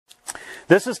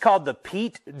This is called the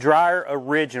PEET Dryer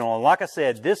Original. And like I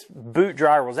said, this boot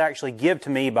dryer was actually given to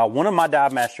me by one of my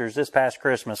dive masters this past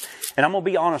Christmas. And I'm going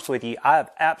to be honest with you, I have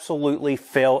absolutely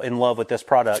fell in love with this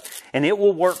product. And it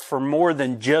will work for more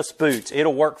than just boots.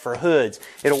 It'll work for hoods.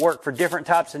 It'll work for different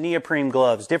types of neoprene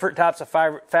gloves, different types of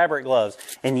fabric gloves.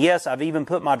 And yes, I've even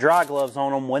put my dry gloves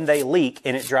on them when they leak,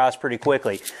 and it dries pretty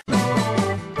quickly.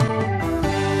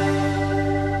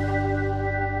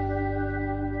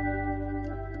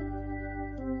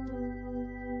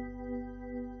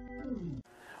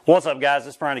 What's up, guys?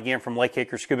 It's Brian again from Lake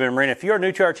Hickory Scuba and Marine. If you are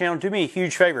new to our channel, do me a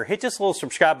huge favor. Hit this little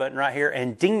subscribe button right here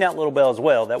and ding that little bell as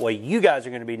well. That way you guys are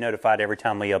going to be notified every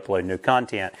time we upload new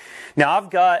content. Now,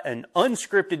 I've got an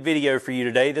unscripted video for you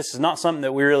today. This is not something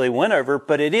that we really went over,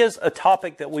 but it is a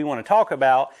topic that we want to talk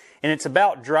about, and it's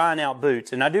about drying out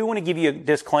boots. And I do want to give you a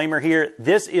disclaimer here.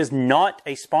 This is not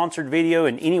a sponsored video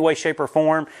in any way, shape, or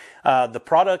form. The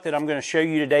product that I'm going to show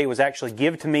you today was actually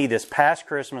given to me this past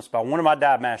Christmas by one of my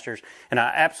dive masters, and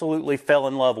I absolutely fell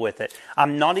in love with it.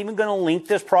 I'm not even going to link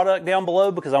this product down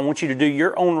below because I want you to do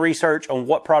your own research on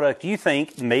what product you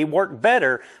think may work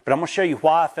better, but I'm going to show you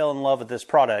why I fell in love with this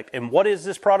product. And what is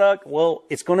this product? Well,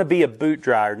 it's going to be a boot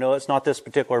dryer. No, it's not this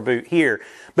particular boot here.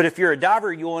 But if you're a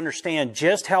diver, you'll understand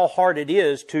just how hard it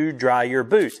is to dry your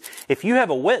boots. If you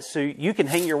have a wetsuit, you can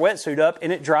hang your wetsuit up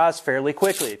and it dries fairly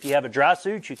quickly. If you have a dry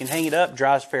suit, you can hang it up,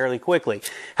 dries fairly quickly.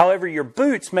 However, your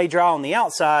boots may dry on the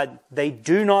outside. They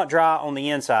do not dry on the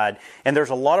inside. And there's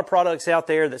a lot of products out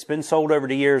there that's been sold over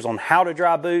the years on how to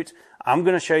dry boots. I'm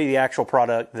going to show you the actual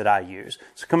product that I use.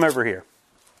 So come over here.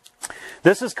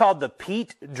 This is called the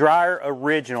PEET Dryer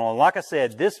Original. And like I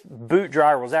said, this boot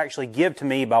dryer was actually given to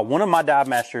me by one of my dive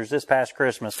masters this past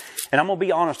Christmas. And I'm going to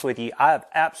be honest with you, I have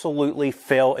absolutely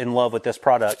fell in love with this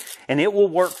product. And it will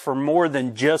work for more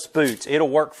than just boots. It'll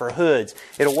work for hoods.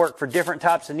 It'll work for different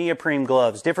types of neoprene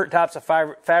gloves, different types of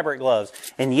fabric gloves.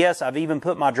 And yes, I've even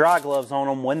put my dry gloves on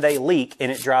them when they leak,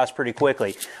 and it dries pretty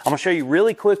quickly. I'm going to show you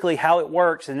really quickly how it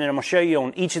works, and then I'm going to show you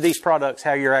on each of these products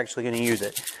how you're actually going to use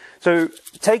it. So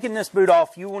taking this boot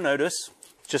off, you will notice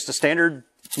just a standard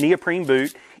neoprene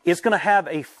boot. It's going to have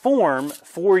a form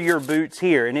for your boots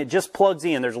here, and it just plugs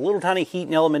in. There's a little tiny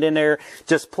heating element in there,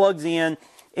 just plugs in,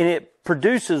 and it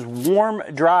produces warm,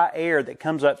 dry air that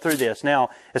comes up through this. Now,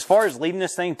 as far as leaving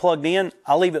this thing plugged in,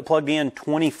 I leave it plugged in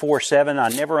 24/7. I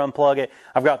never unplug it.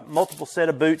 I've got multiple set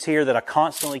of boots here that I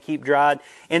constantly keep dried.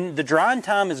 And the drying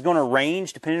time is going to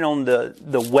range depending on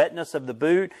the wetness of the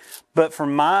boot. But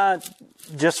from my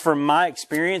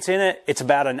experience in it, it's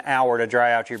about an hour to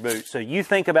dry out your boots. So you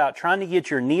think about trying to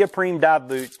get your neoprene dive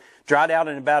boots dried out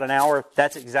in about an hour.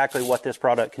 That's exactly what this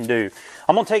product can do.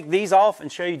 I'm going to take these off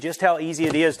and show you just how easy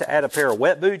it is to add a pair of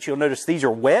wet boots. You'll notice these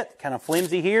are wet, kind of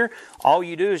flimsy here. All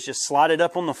you do is just slide it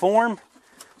up on the form,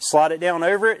 slide it down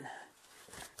over it.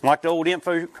 Like the old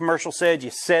info commercial said,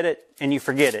 you set it and you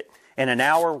forget it. In an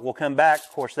hour, we'll come back.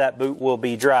 Of course, that boot will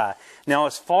be dry. Now,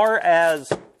 as far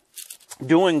as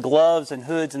doing gloves and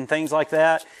hoods and things like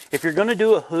that, if you're going to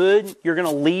do a hood, you're going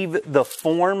to leave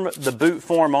the boot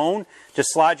form on.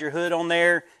 Just slide your hood on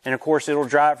there, and of course it'll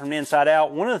dry it from the inside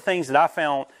out. One of the things that I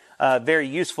found very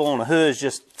useful on a hood is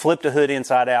just flip the hood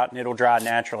inside out and it'll dry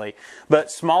naturally. But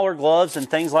smaller gloves and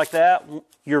things like that,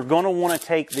 you're going to want to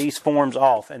take these forms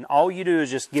off, and all you do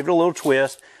is just give it a little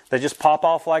twist. They just pop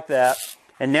off like that,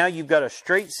 and now you've got a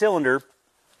straight cylinder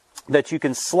that you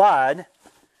can slide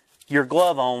your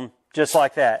glove on just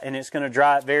like that, and it's going to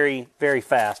dry it very, very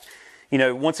fast. You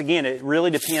know, once again, it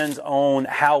really depends on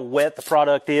how wet the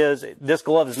product is. This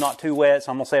glove is not too wet,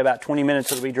 so I'm going to say about 20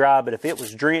 minutes it'll be dry, but if it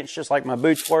was drenched just like my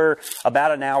boots were,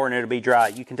 about an hour and it'll be dry.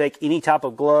 You can take any type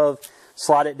of glove,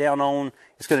 slide it down on.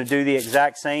 It's going to do the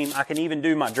exact same. I can even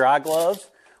do my dry gloves,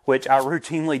 which I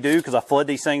routinely do because I flood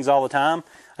these things all the time.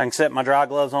 I can set my dry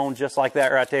gloves on just like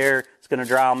that right there. It's going to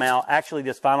dry them out. Actually,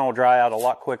 this vinyl will dry out a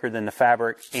lot quicker than the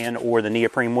fabric and or the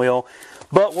neoprene will.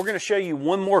 But we're going to show you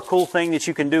one more cool thing that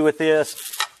you can do with this.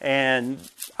 And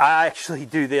I actually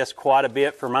do this quite a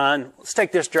bit for mine. Let's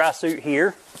take this dry suit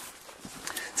here.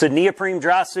 It's a neoprene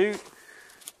dry suit.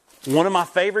 One of my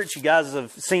favorites. You guys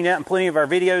have seen that in plenty of our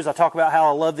videos. I talk about how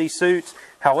I love these suits.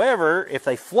 However, if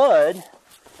they flood,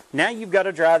 now you've got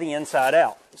to dry the inside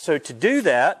out. So to do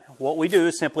that, what we do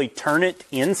is simply turn it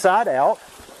inside out,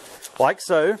 like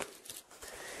so.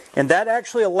 And that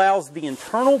actually allows the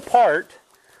internal part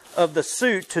of the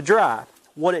suit to dry.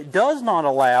 What it does not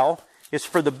allow is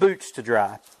for the boots to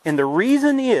dry. And the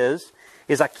reason is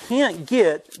I can't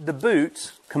get the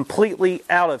boots completely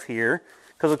out of here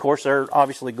because, of course, they're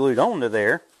obviously glued onto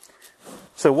there.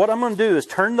 So what I'm going to do is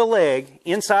turn the leg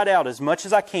inside out as much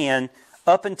as I can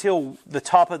up until the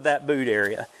top of that boot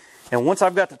area. And once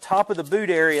I've got the top of the boot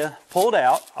area pulled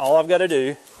out, all I've got to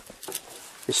do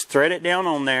is thread it down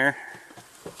on there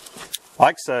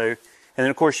like so. And then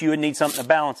of course you would need something to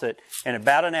balance it. In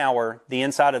about an hour, the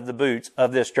inside of the boots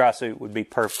of this dry suit would be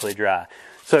perfectly dry.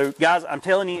 So guys, I'm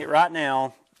telling you right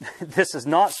now, this is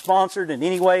not sponsored in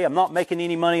any way. I'm not making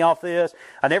any money off this.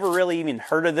 I never really even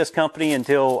heard of this company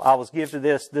until I was gifted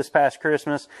this past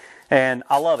Christmas. And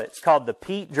I love it. It's called the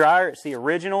PEET Dryer. It's the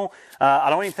original. I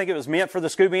don't even think it was meant for the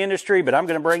scuba industry, but I'm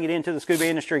going to bring it into the scuba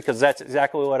industry because that's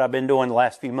exactly what I've been doing the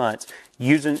last few months.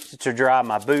 Using it to dry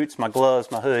my boots, my gloves,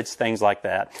 my hoods, things like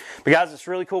that. But guys, it's a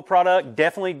really cool product.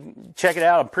 Definitely check it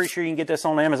out. I'm pretty sure you can get this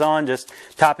on Amazon. Just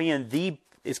type in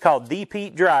it's called the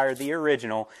PEET Dryer, the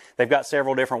original. They've got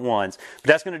several different ones. But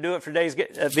that's going to do it for today's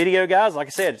video, guys. Like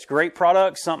I said, it's a great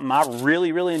product, something I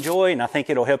really, really enjoy, and I think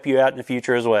it'll help you out in the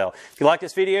future as well. If you like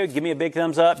this video, give me a big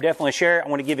thumbs up. Definitely share it. I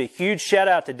want to give a huge shout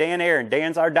out to Dan Aaron.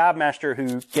 Dan's our dive master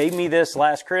who gave me this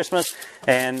last Christmas,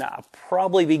 and I'll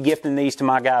probably be gifting these to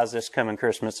my guys this coming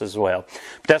Christmas as well.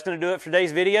 But that's going to do it for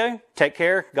today's video. Take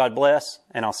care, God bless,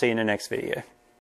 and I'll see you in the next video.